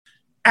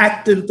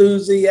Act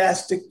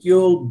enthusiastic,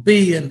 you'll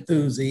be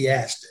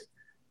enthusiastic.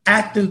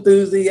 Act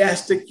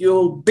enthusiastic,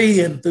 you'll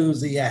be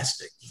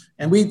enthusiastic.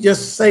 And we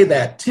just say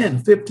that 10,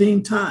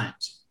 15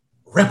 times.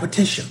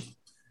 Repetition.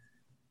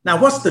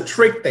 Now, what's the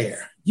trick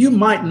there? You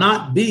might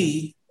not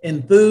be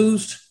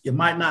enthused, you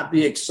might not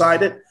be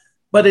excited,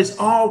 but it's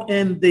all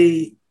in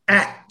the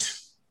act.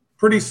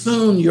 Pretty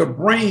soon your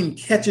brain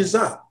catches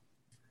up.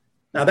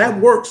 Now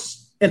that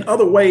works in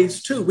other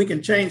ways too. We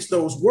can change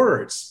those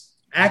words.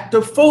 Act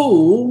a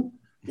fool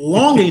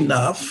long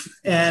enough,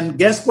 and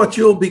guess what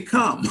you'll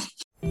become?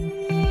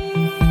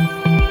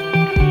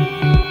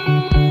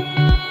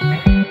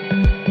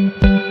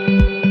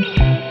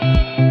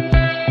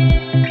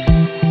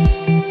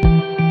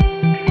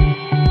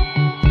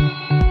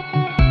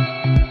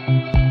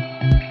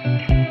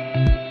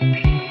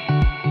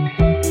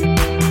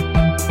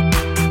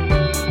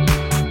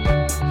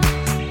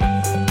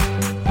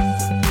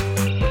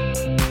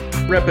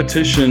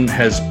 Repetition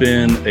has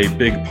been a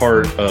big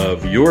part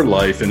of your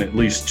life in at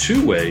least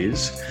two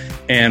ways.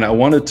 And I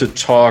wanted to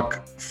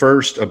talk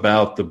first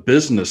about the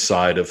business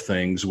side of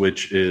things,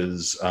 which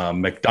is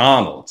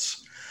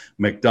McDonald's.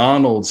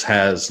 McDonald's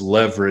has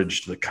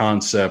leveraged the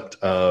concept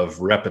of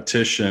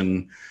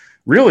repetition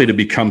really to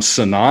become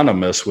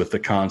synonymous with the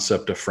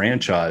concept of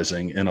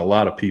franchising in a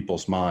lot of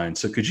people's minds.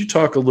 So could you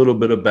talk a little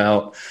bit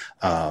about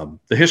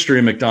the history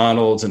of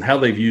McDonald's and how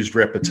they've used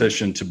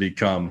repetition to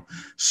become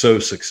so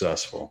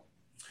successful?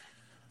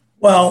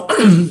 Well,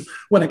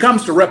 when it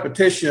comes to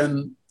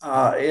repetition,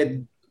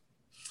 I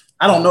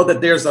don't know that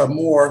there's a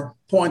more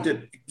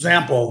pointed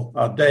example,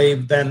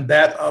 Dave, than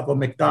that of a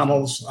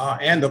McDonald's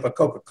and of a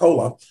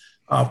Coca-Cola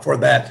for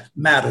that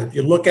matter. If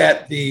you look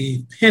at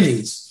the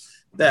pennies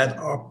that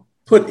are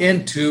put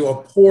into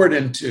or poured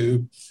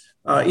into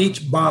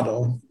each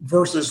bottle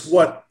versus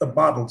what the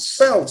bottle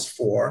sells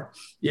for,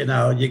 you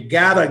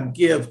gotta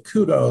give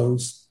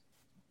kudos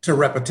to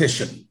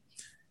repetition.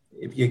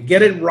 If you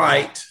get it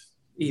right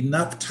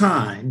enough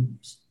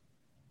times,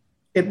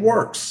 it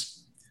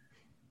works.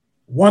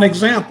 One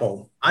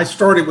example, I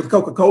started with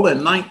Coca-Cola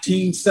in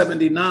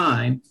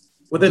 1979.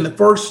 Within the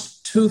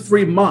first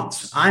 2-3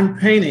 months, I'm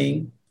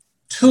painting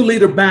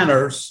 2-liter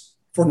banners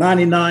for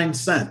 99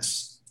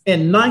 cents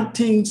in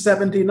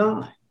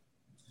 1979.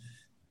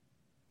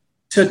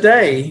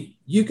 Today,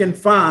 you can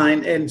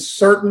find in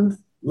certain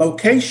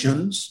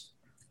locations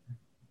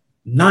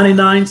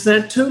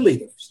 99-cent 2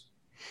 liters.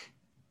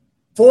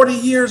 40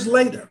 years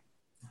later,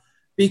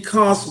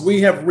 because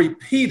we have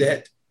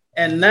repeated,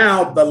 and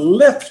now the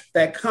lift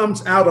that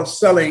comes out of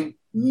selling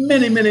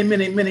many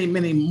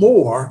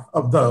more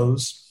of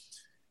those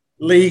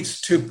leads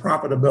to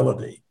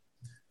profitability,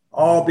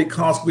 all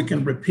because we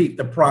can repeat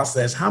the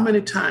process. How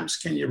many times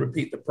can you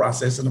repeat the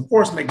process? And of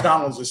course,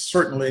 McDonald's is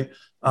certainly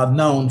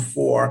known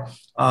for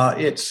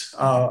its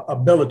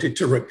ability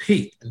to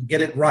repeat and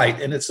get it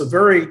right. And it's a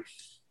very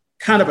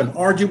kind of an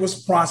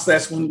arduous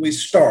process when we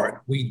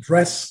start. We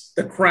dress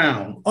the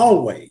crown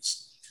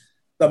always.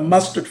 The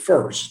mustard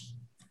first,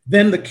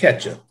 then the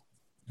ketchup,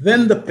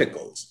 then the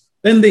pickles,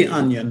 then the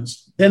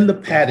onions, then the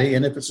patty,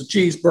 and if it's a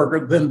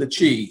cheeseburger, then the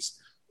cheese,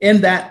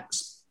 in that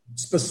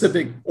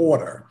specific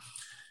order.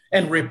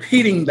 And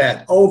repeating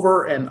that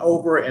over and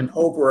over and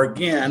over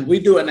again. We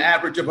do an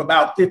average of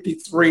about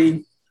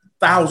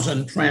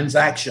 53,000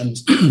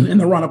 transactions in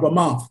the run of a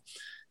month.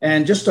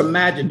 And just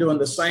imagine doing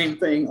the same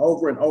thing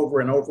over and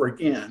over and over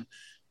again.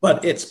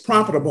 But it's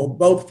profitable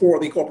both for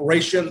the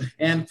corporation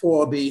and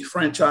for the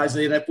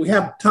franchisee. And if we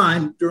have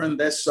time during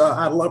this,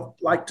 I'd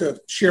like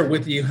to share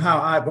with you how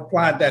I've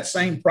applied that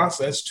same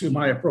process to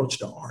my approach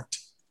to art.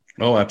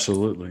 Oh,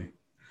 absolutely.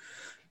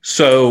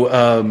 So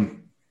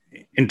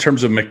in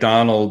terms of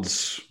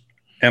McDonald's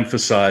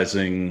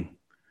emphasizing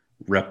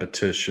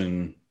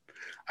repetition,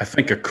 I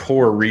think a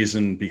core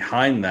reason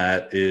behind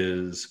that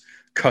is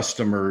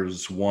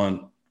customers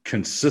want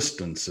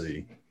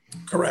consistency.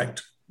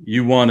 Correct.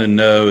 You want to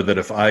know that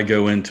if I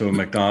go into a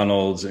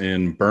McDonald's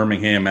in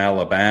Birmingham,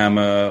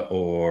 Alabama,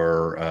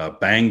 or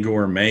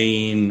Bangor,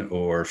 Maine,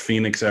 or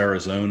Phoenix,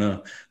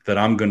 Arizona, that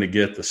I'm going to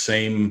get the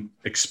same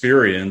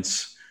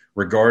experience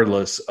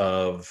regardless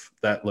of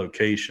that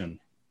location.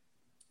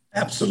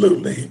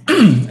 Absolutely.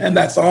 And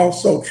that's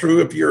also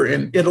true if you're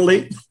in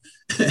Italy,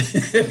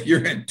 if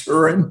you're in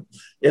Turin,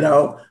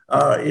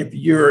 if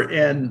you're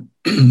in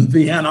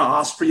Vienna,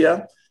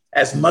 Austria,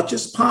 as much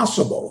as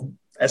possible.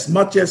 As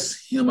much as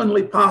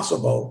humanly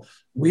possible,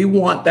 we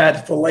want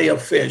that fillet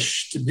of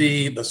fish to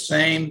be the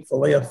same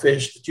fillet of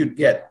fish that you'd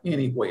get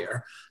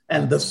anywhere.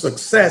 And the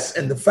success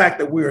and the fact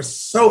that we're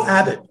so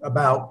avid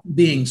about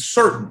being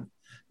certain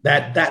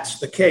that that's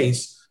the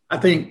case, I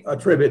think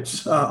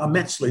attributes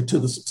immensely to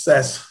the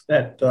success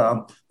that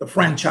the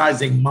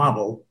franchising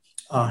model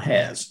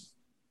has.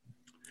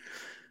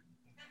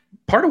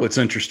 Part of what's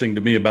interesting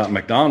to me about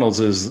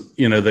McDonald's is,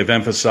 they've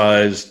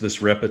emphasized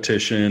this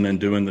repetition and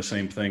doing the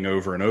same thing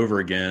over and over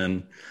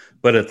again.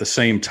 But at the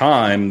same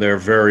time, they're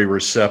very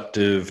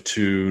receptive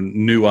to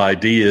new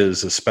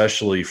ideas,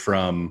 especially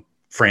from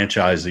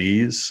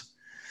franchisees.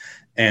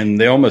 And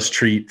they almost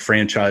treat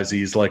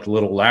franchisees like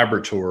little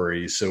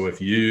laboratories. So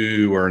if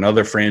you or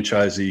another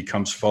franchisee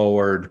comes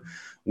forward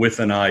with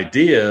an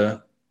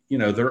idea,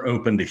 they're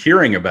open to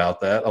hearing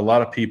about that. A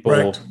lot of people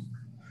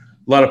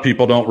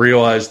don't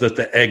realize that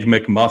the Egg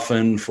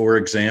McMuffin, for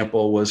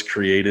example, was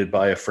created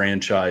by a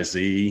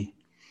franchisee,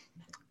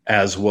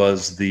 as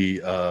was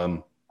the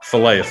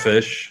filet of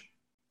fish.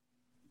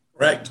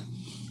 Correct.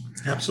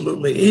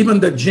 Absolutely. Even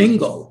the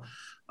jingle,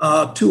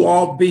 to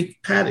all beef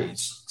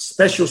patties,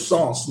 special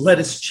sauce,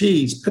 lettuce,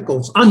 cheese,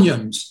 pickles,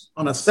 onions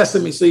on a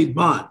sesame seed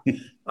bun.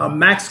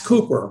 Max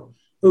Cooper,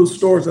 whose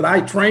stores that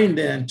I trained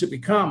in to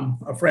become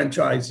a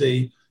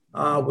franchisee,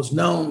 was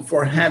known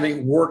for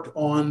having worked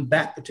on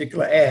that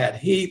particular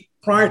ad.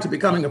 Prior to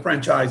becoming a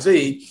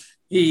franchisee,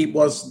 he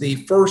was the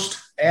first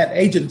ad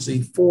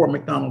agency for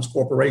McDonald's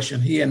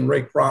Corporation. He and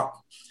Ray Kroc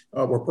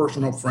were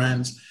personal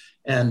friends.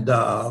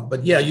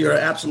 But yeah, you're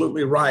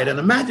absolutely right. And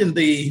imagine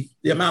the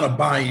amount of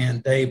buy-in,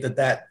 Dave,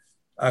 that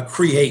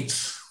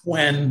creates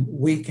when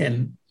we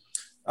can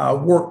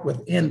work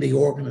within the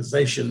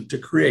organization to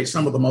create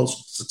some of the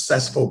most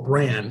successful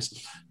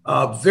brands.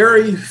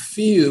 Very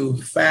few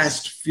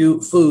fast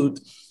food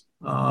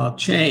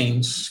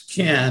chains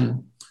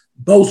can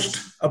boast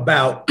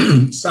about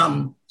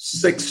some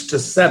 6 to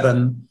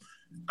 7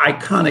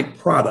 iconic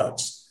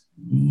products.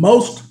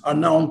 Most are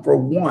known for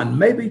 1,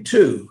 maybe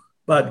 2.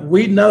 But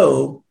we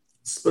know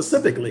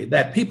specifically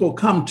that people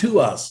come to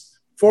us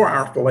for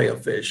our filet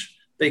of fish.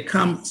 They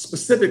come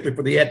specifically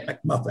for the Egg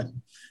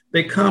McMuffin.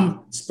 They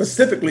come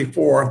specifically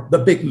for the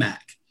Big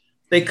Mac.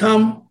 They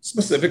come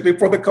specifically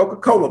for the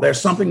Coca-Cola.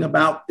 There's something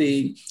about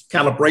the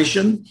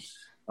calibration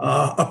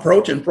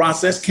approach and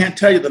process. Can't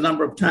tell you the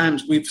number of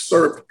times we've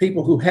served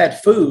people who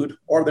had food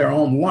or their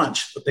own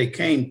lunch, but they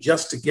came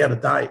just to get a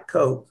Diet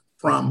Coke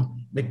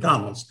from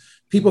McDonald's.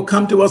 People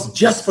come to us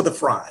just for the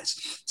fries.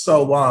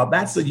 So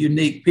that's a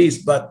unique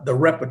piece, but the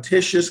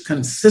repetitious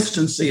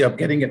consistency of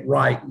getting it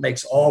right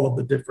makes all of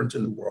the difference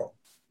in the world.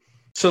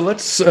 So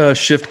let's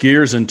shift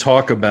gears and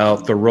talk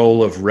about the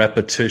role of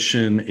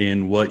repetition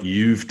in what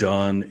you've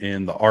done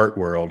in the art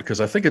world,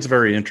 because I think it's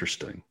very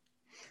interesting.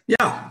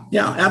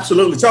 Yeah,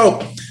 absolutely.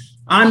 So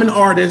I'm an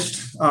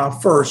artist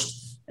first.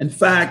 In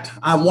fact,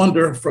 I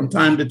wonder from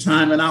time to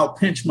time, and I'll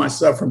pinch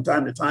myself from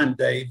time to time,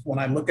 Dave, when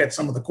I look at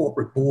some of the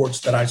corporate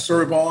boards that I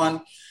serve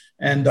on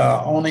and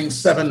owning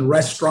 7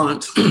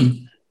 restaurants.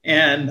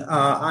 And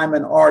I'm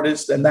an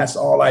artist, and that's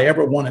all I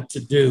ever wanted to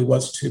do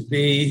was to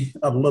be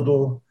a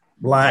little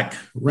Black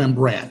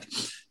Rembrandt.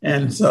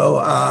 And so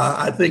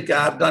I think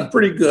I've done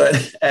pretty good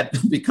at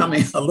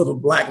becoming a little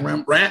Black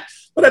Rembrandt.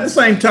 But at the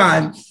same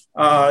time,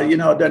 it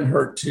doesn't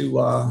hurt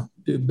to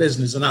do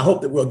business. And I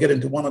hope that we'll get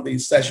into one of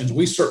these sessions.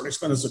 We certainly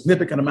spend a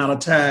significant amount of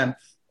time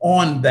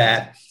on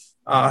that,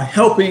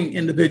 helping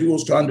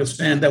individuals to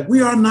understand that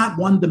we are not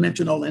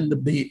one-dimensional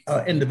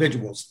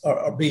individuals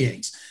or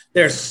beings.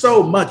 There's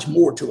so much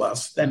more to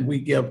us than we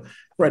give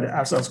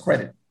ourselves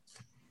credit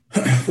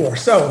for.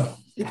 So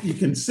if you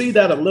can see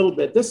that a little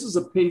bit, this is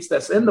a piece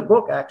that's in the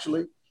book,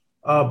 actually,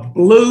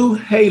 Blue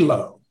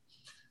Halo.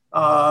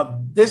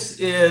 This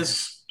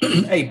is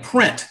a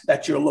print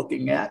that you're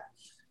looking at.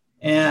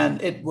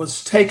 And it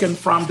was taken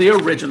from the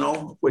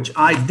original, which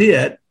I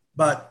did.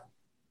 But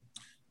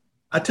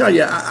I tell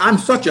you, I'm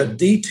such a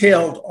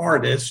detailed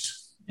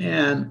artist,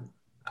 and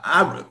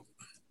I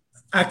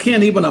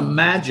can't even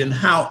imagine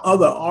how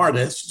other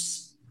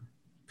artists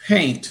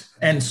paint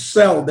and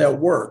sell their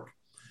work.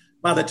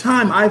 By the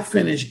time I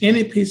finish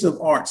any piece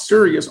of art,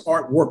 serious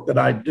artwork that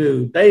I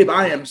do, Dave,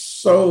 I am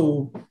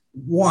so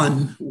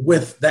one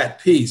with that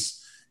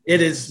piece.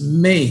 It is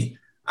me.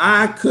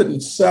 I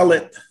couldn't sell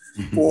it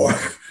for...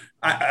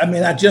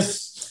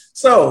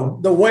 So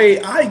the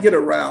way I get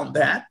around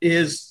that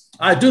is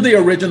I do the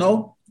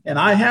original, and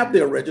I have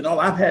the original.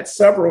 I've had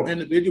several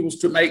individuals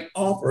to make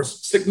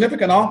offers,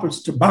 significant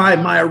offers to buy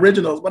my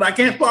originals, but I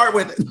can't part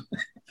with it.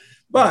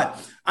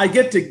 But I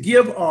get to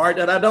give art,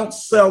 and I don't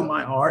sell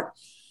my art,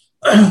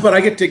 but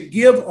I get to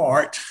give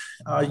art,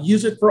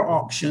 use it for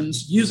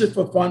auctions, use it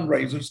for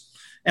fundraisers,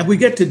 and we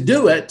get to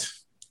do it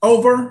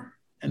over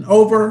and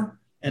over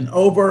and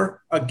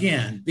over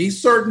again. Be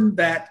certain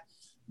that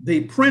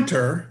the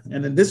printer,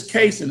 and in this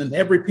case, and in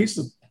every piece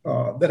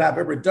of that I've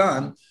ever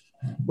done,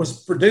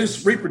 was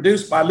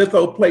reproduced by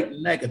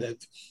lithoplate negative.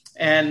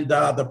 And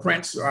the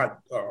prints are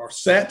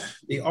set.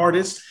 The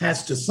artist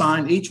has to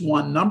sign each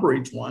one, number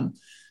each one.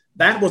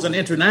 That was an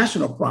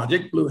international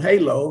project, Blue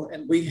Halo,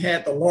 and we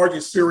had the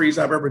largest series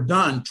I've ever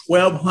done,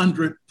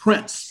 1,200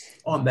 prints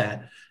on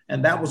that.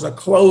 And that was a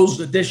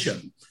closed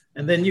edition.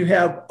 And then you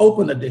have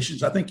open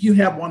editions. I think you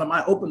have one of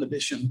my open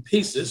edition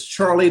pieces,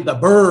 Charlie the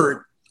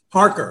Bird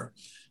Parker.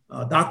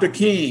 Dr.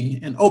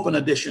 King, an open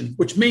edition,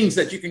 which means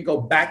that you can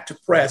go back to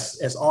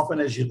press as often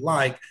as you'd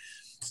like.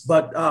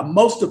 But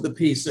most of the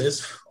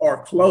pieces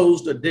are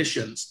closed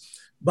editions.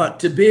 But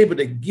to be able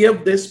to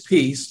give this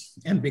piece,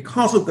 and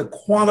because of the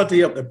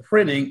quality of the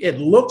printing, it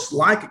looks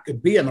like it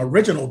could be an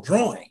original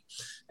drawing.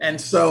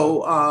 And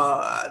so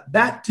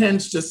that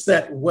tends to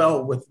set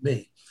well with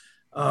me.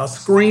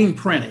 Screen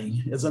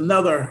printing is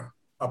another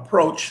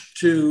approach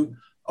to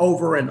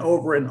over and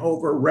over and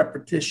over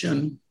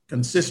repetition,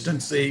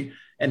 consistency,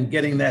 and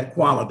getting that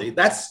quality.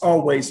 That's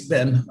always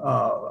been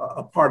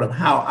a part of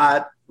how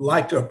I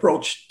like to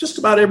approach just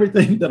about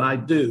everything that I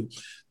do.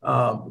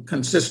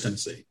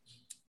 Consistency,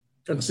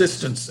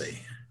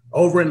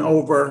 over and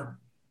over,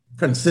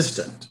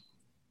 consistent.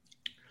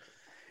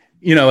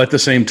 You know, at the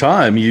same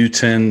time, you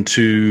tend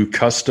to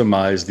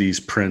customize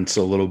these prints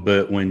a little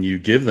bit when you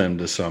give them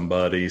to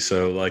somebody.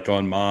 So like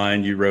on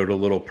mine, you wrote a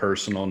little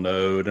personal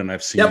note, and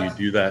I've seen you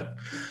do that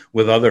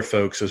with other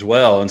folks as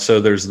well. And so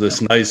there's this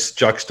nice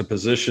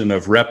juxtaposition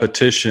of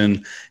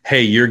repetition.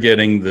 Hey, you're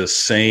getting the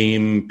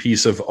same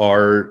piece of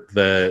art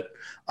that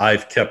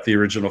I've kept the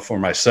original for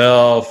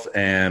myself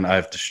and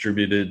I've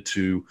distributed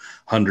to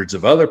hundreds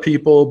of other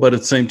people. But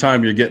at the same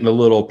time, you're getting a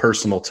little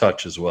personal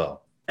touch as well.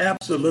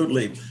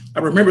 Absolutely. I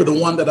remember the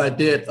one that I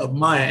did of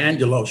Maya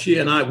Angelou. She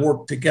and I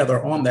worked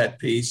together on that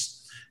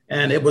piece,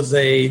 and it was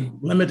a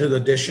limited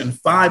edition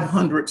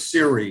 500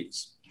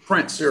 series,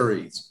 print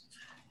series.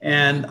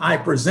 And I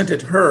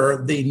presented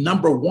her the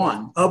number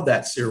one of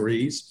that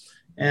series.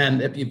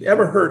 And if you've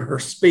ever heard her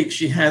speak,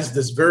 she has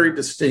this very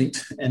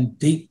distinct and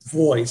deep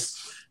voice,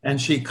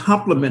 and she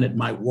complimented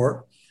my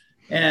work.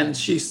 And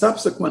she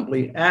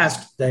subsequently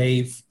asked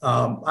Dave,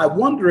 I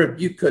wonder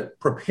if you could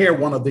prepare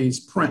one of these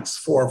prints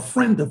for a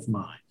friend of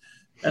mine.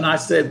 And I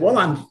said, well,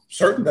 I'm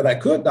certain that I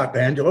could, Dr.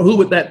 Angela. Who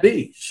would that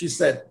be? She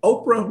said,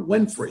 Oprah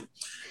Winfrey.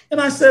 And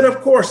I said,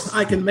 of course,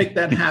 I can make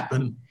that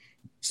happen.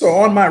 So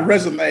on my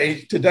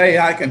resume today,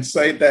 I can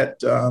say that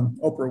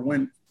Oprah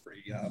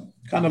Winfrey,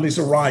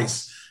 Condoleezza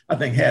Rice, I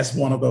think has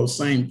one of those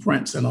same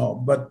prints and all.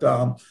 But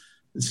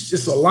it's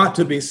just a lot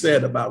to be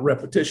said about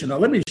repetition. Now,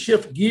 let me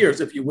shift gears,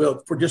 if you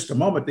will, for just a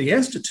moment. The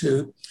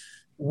Institute,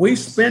 we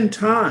spend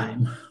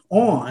time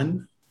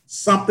on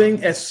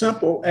something as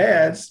simple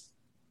as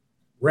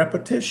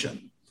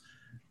repetition.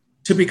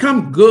 To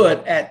become good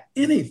at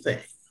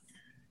anything,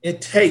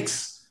 it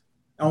takes,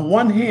 on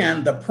one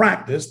hand, the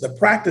practice. The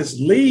practice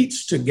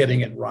leads to getting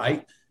it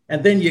right,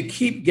 and then you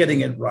keep getting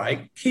it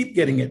right, keep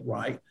getting it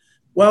right.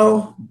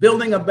 Well,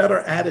 building a better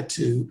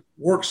attitude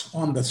works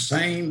on the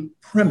same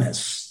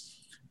premise.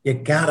 You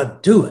got to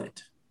do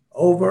it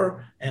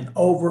over and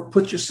over.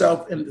 Put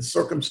yourself in the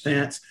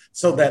circumstance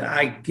so that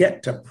I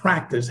get to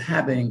practice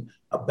having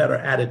a better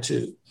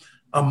attitude.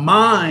 A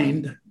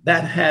mind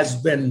that has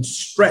been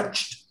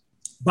stretched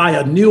by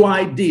a new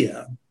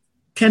idea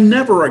can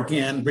never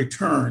again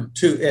return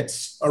to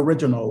its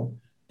original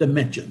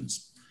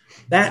dimensions.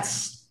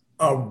 That's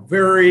a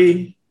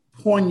very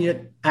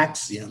poignant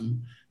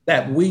axiom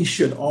that we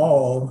should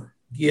all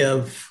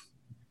give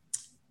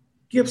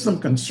some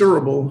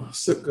considerable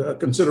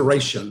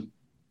consideration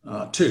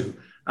to.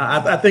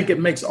 I think it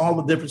makes all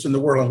the difference in the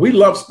world. And we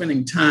love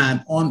spending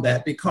time on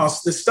that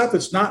because this stuff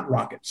is not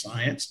rocket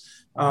science.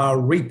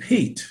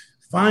 Repeat,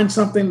 find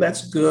something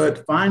that's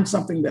good, find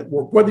something that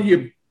works. Whether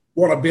you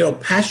want to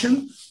build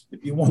passion,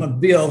 if you want to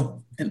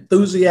build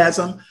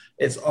enthusiasm,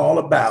 it's all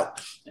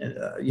about,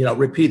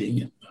 repeating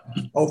it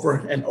over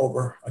and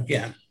over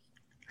again.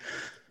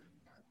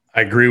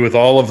 I agree with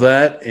all of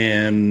that.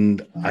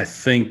 And I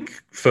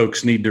think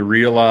folks need to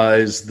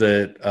realize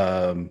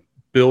that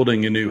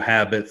building a new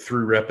habit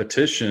through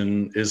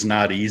repetition is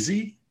not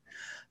easy.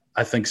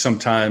 I think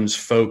sometimes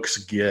folks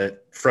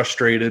get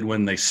frustrated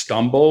when they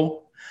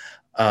stumble.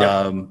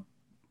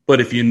 But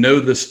if you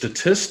know the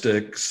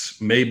statistics,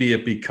 maybe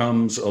it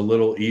becomes a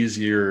little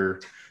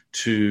easier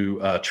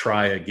to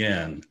try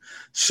again.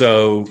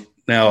 So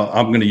now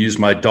I'm going to use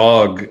my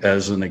dog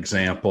as an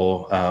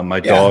example. My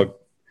dog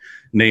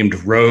named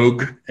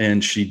Rogue,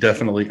 and she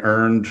definitely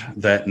earned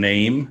that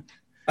name.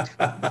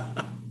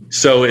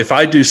 So if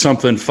I do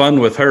something fun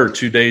with her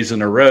 2 days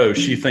in a row,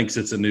 she thinks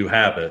it's a new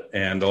habit.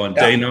 And on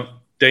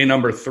day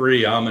number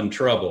 3, I'm in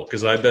trouble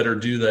because I better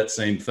do that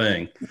same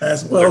thing.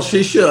 As well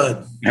she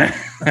should.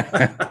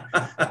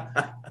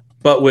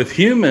 But with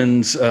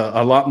humans,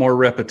 a lot more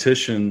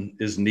repetition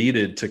is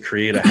needed to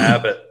create a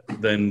habit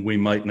than we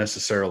might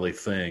necessarily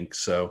think.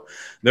 So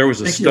there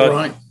was a study.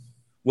 Right.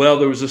 Well,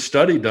 there was a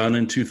study done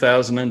in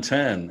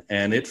 2010,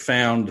 and it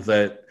found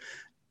that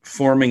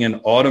forming an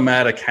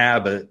automatic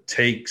habit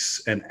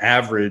takes an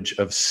average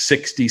of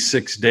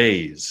 66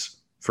 days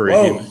for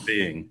a human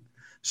being.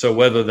 So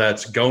whether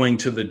that's going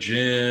to the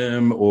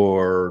gym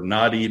or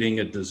not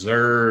eating a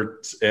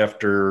dessert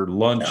after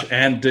lunch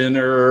and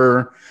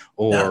dinner,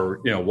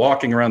 or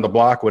walking around the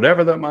block,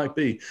 whatever that might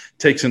be,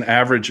 takes an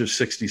average of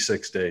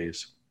 66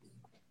 days.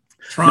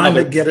 Trying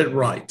to get it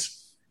right.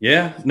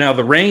 Yeah. Now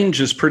the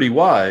range is pretty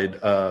wide.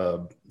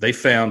 They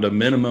found a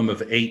minimum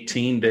of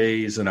 18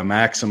 days and a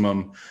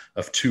maximum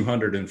of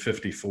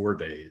 254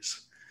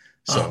 days.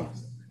 So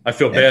I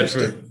feel bad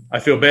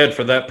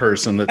for that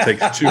person that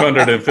takes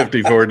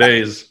 254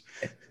 days.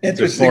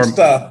 Interesting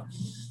stuff.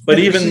 But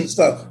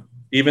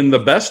even the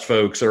best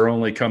folks are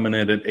only coming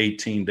in at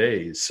 18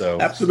 days. So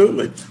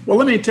absolutely. Well,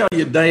 let me tell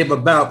you, Dave,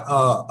 about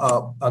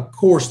a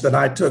course that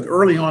I took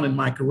early on in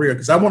my career,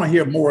 because I want to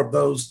hear more of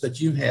those that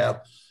you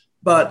have.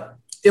 But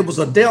it was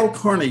a Dale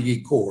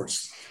Carnegie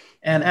course.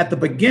 And at the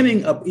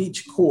beginning of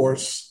each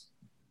course,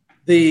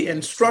 the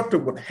instructor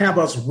would have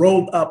us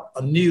roll up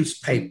a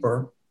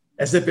newspaper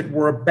as if it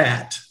were a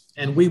bat,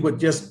 and we would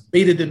just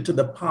beat it into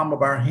the palm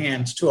of our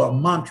hands to a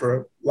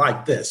mantra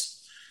like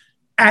this: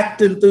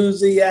 act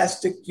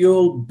enthusiastic,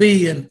 you'll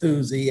be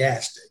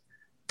enthusiastic.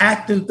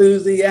 Act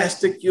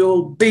enthusiastic,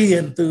 you'll be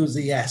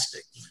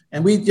enthusiastic.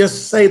 And we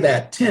just say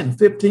that 10,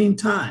 15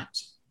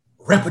 times.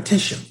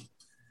 Repetition.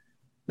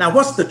 Now,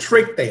 what's the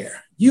trick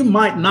there? You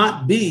might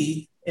not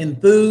be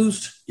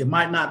enthused, you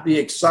might not be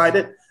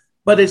excited,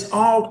 but it's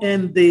all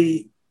in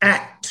the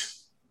act.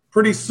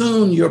 Pretty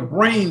soon your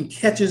brain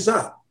catches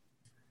up.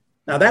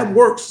 Now that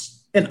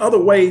works in other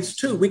ways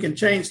too. We can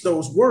change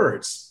those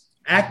words.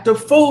 Act a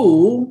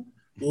fool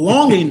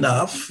long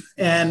enough,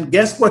 and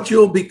guess what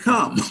you'll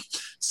become?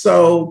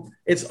 So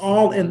it's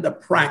all in the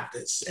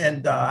practice.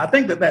 And I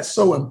think that that's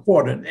so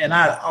important. And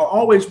I'll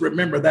always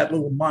remember that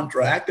little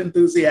mantra: act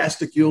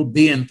enthusiastic, you'll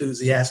be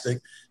enthusiastic.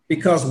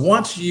 Because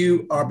once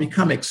you are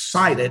become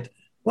excited,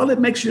 well, it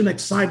makes you an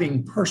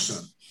exciting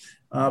person.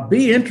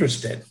 Be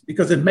interested,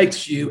 because it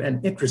makes you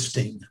an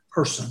interesting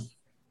person.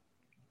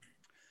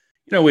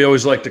 You know, we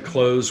always like to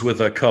close with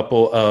a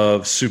couple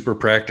of super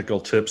practical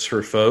tips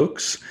for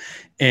folks.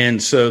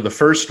 And so the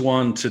first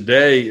one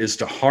today is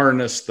to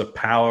harness the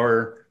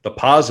power, the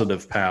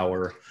positive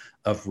power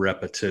of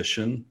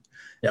repetition.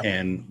 Yep.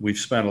 And we've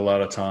spent a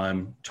lot of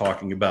time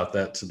talking about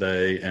that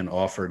today and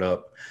offered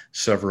up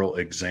several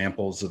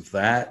examples of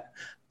that.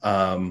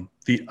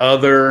 The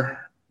other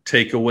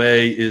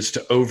takeaway is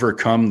to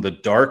overcome the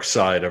dark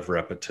side of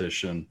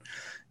repetition.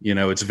 You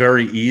know, it's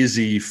very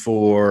easy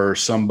for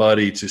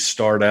somebody to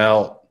start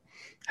out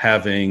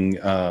having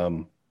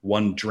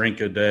one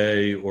drink a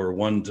day or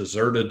one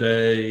dessert a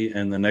day,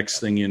 and the next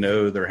thing you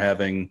know, they're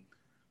having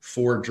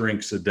 4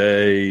 drinks a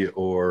day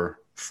or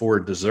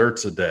 4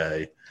 desserts a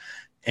day.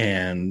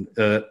 And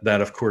that,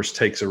 of course,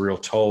 takes a real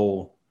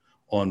toll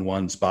on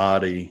one's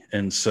body.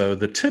 And so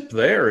the tip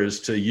there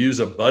is to use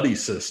a buddy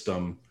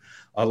system,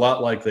 a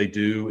lot like they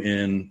do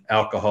in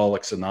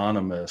Alcoholics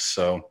Anonymous.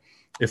 So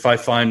if I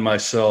find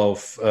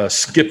myself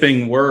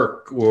skipping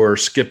work or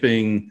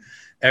skipping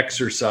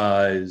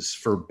exercise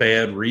for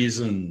bad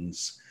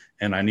reasons,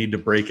 and I need to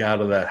break out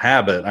of that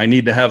habit, I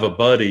need to have a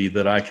buddy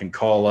that I can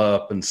call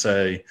up and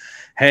say,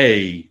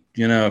 hey,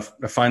 you know, if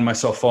I find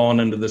myself falling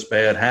into this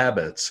bad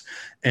habits,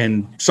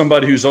 and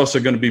somebody who's also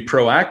going to be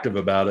proactive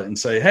about it and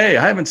say, hey,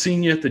 I haven't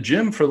seen you at the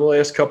gym for the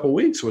last couple of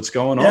weeks. What's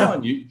going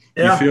on? You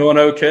feeling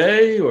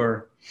okay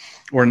or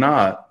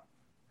not?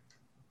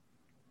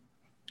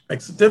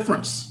 Makes a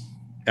difference.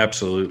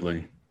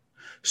 Absolutely.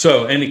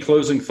 So any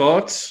closing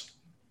thoughts?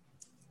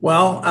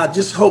 Well, I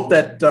just hope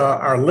that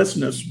our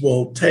listeners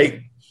will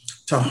take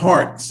to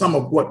heart some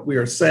of what we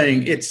are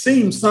saying. It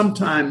seems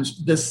sometimes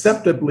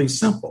deceptively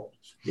simple,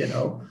 you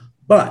know,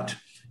 but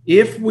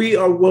if we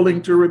are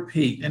willing to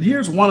repeat, and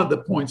here's one of the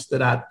points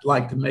that I'd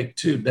like to make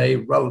too,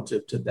 Dave,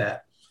 relative to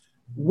that.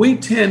 We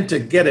tend to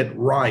get it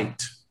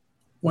right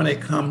when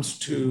it comes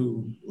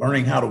to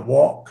learning how to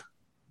walk.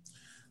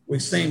 We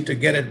seem to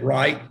get it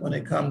right when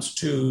it comes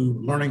to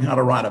learning how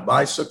to ride a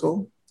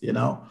bicycle. You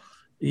know,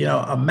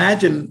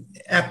 imagine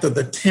after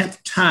the 10th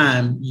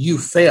time you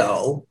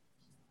fell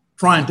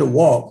trying to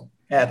walk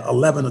at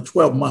 11 or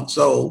 12 months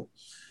old,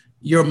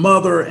 your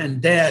mother and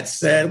dad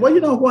said, well,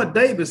 you know what,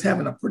 Dave is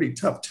having a pretty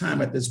tough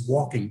time at this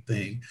walking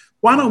thing.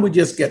 Why don't we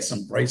just get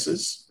some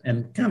braces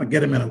and kind of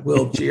get him in a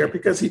wheelchair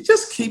because he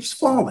just keeps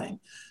falling.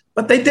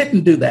 But they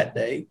didn't do that,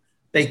 Dave.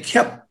 They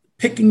kept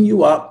picking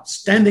you up,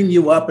 standing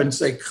you up and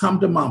say, come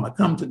to mama,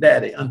 come to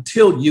daddy,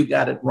 until you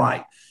got it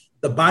right.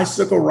 The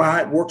bicycle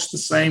ride works the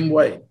same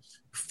way.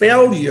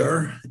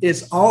 Failure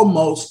is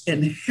almost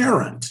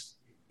inherent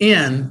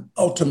in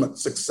ultimate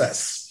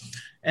success.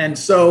 And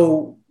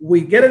so we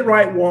get it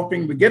right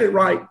walking, we get it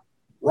right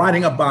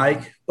riding a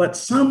bike, but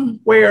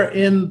somewhere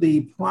in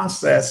the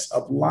process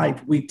of life,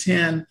 we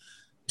tend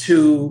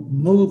to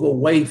move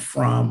away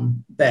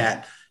from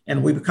that.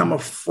 And we become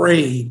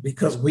afraid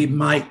because we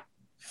might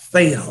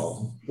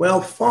fail.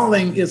 Well,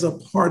 falling is a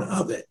part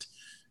of it.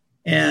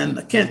 And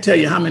I can't tell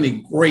you how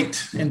many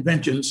great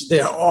inventions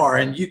there are,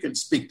 and you can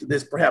speak to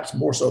this perhaps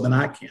more so than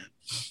I can,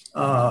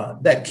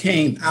 that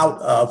came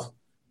out of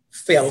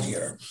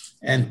failure.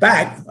 In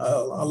fact,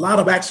 a lot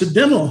of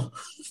accidental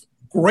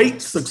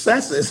great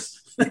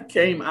successes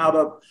came out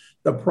of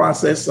the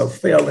process of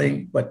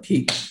failing, but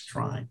keep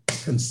trying.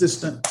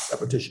 Consistent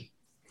repetition.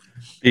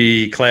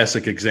 The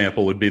classic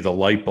example would be the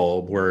light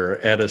bulb,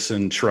 where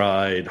Edison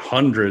tried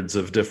hundreds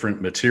of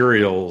different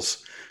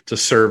materials to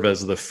serve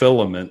as the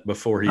filament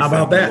before he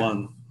found the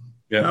one.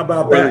 Yeah, how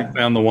about that? He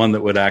found the one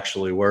that would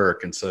actually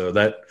work. And so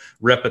that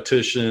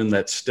repetition,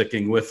 that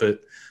sticking with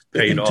it,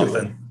 paid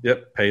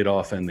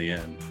off in the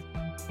end.